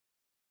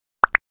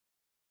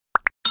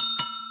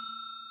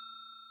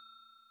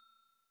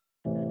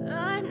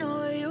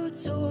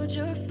told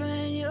your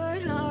friend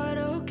you're not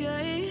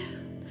okay?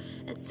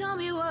 And tell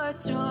me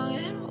what's wrong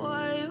and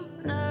why you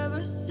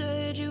never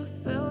said you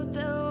felt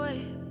that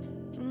way.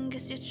 And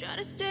guess you're trying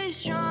to stay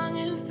strong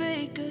and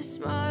fake a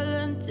smile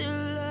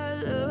until I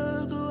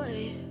look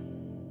away.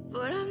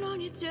 But I've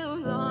known you too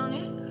long,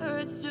 it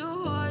hurts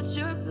to watch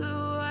your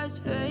blue eyes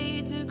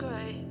fade to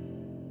gray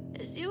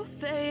as you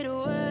fade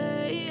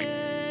away,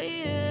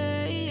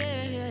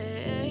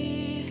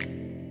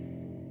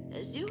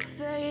 as you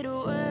fade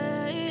away.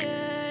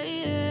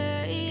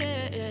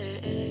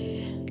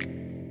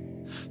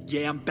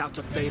 Yeah, I'm about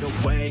to fade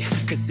away,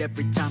 cause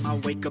every time I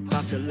wake up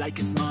I feel like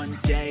it's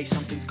Monday.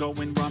 Something's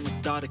going wrong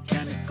with all the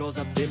chemicals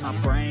up in my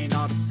brain.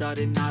 All of a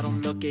sudden I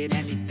don't look at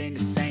anything the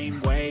same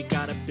way.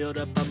 Got a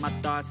build-up of my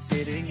thoughts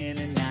sitting in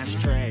an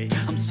ashtray.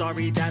 I'm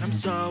sorry that I'm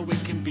so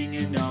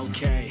inconvenient,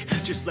 okay?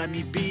 Just let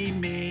me be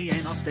me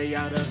and I'll stay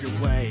out of your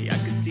way. I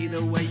can see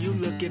the way you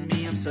look at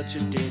me, I'm such a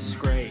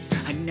disgrace.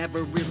 I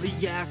never really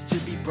asked to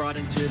be brought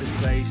into this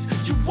place.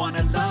 You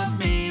wanna love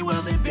me?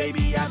 Well then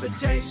baby I have a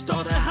taste.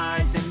 All the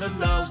highs and the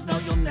lows, no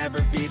you'll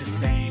never be the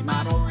same.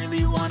 I don't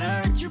really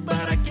wanna hurt you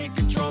but I can't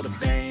control the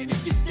pain.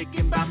 If you're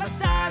sticking by my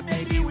side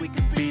maybe we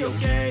could be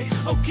okay.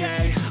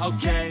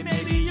 Okay,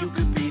 maybe you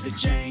could be the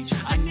change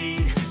I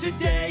need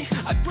today.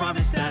 I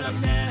promise that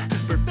I've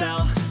never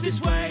felt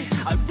this way.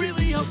 I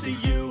really hope that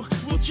you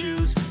will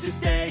choose to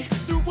stay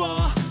through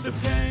all the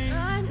pain.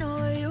 I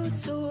know you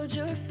told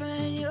your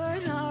friend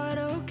you're not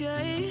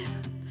okay.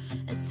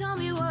 And tell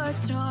me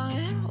what's wrong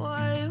and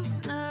why you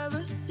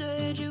never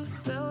said you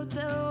felt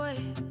that way.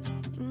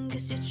 And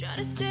guess you're trying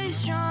to stay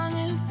strong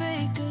and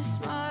fake a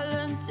smile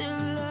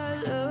until I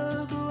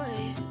look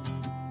away.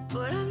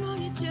 But I've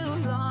known you too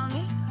long,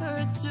 it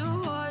hurts to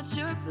watch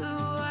your blue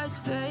eyes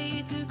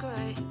fade to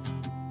gray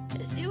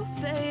as you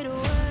fade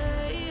away,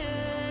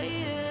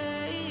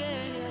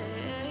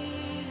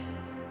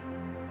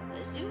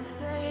 as you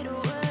fade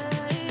away,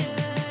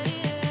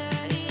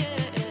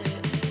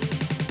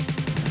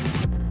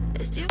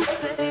 as you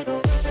fade away.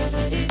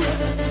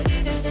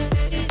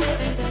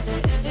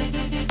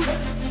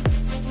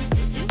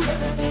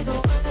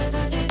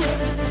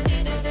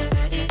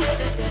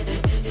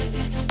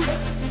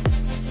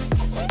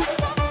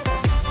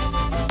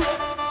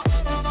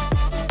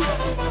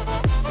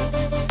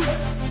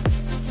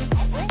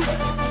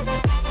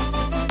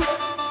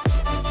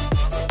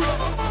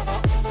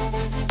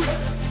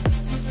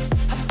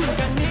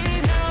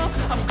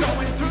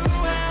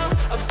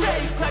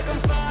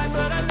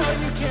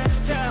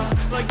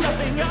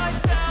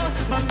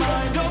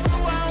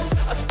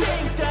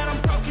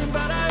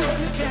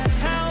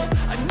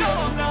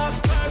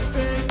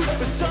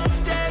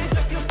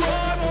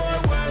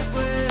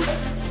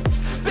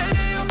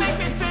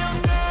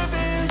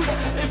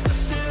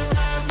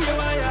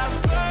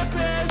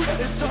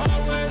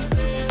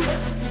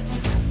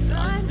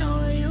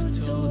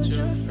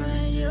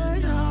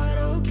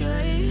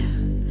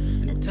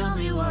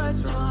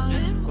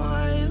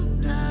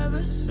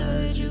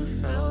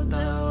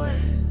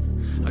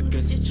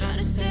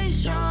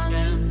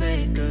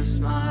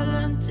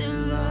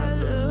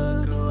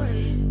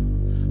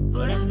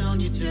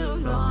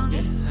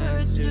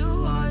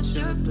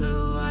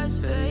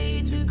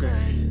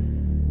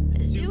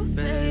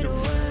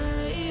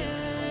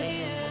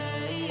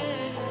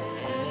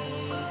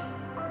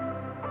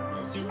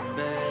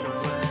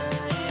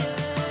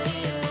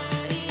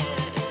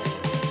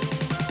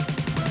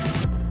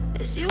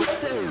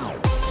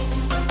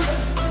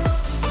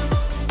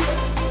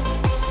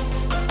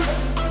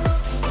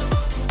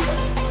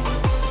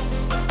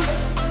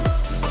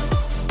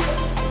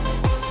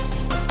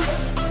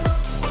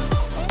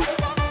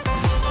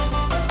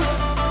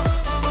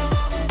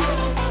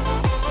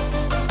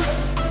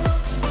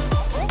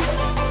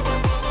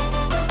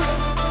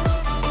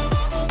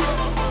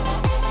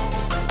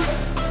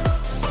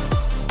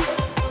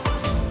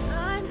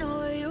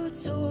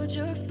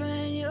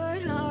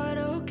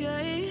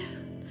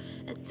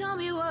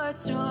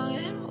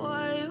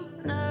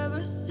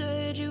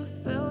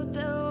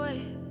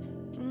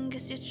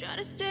 Trying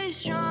to stay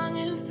strong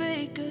and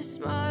fake a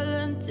smile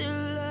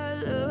until I